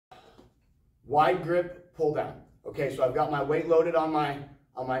wide grip, pull down. Okay, so I've got my weight loaded on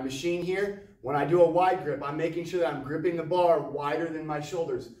my machine here. When I do a wide grip, I'm making sure that I'm gripping the bar wider than my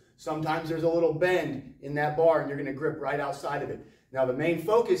shoulders. Sometimes there's a little bend in that bar and you're gonna grip right outside of it. Now the main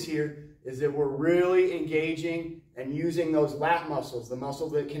focus here is that we're really engaging and using those lat muscles, the muscle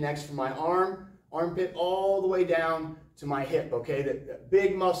that connects from my armpit all the way down to my hip, okay? That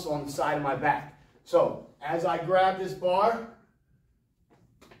big muscle on the side of my back. So as I grab this bar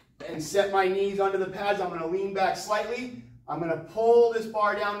and set my knees under the pads, I'm gonna lean back slightly. I'm gonna pull this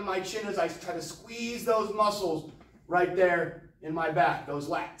bar down to my chin as I try to squeeze those muscles right there in my back, those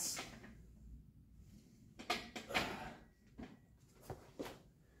lats.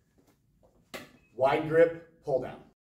 Wide grip, pull down.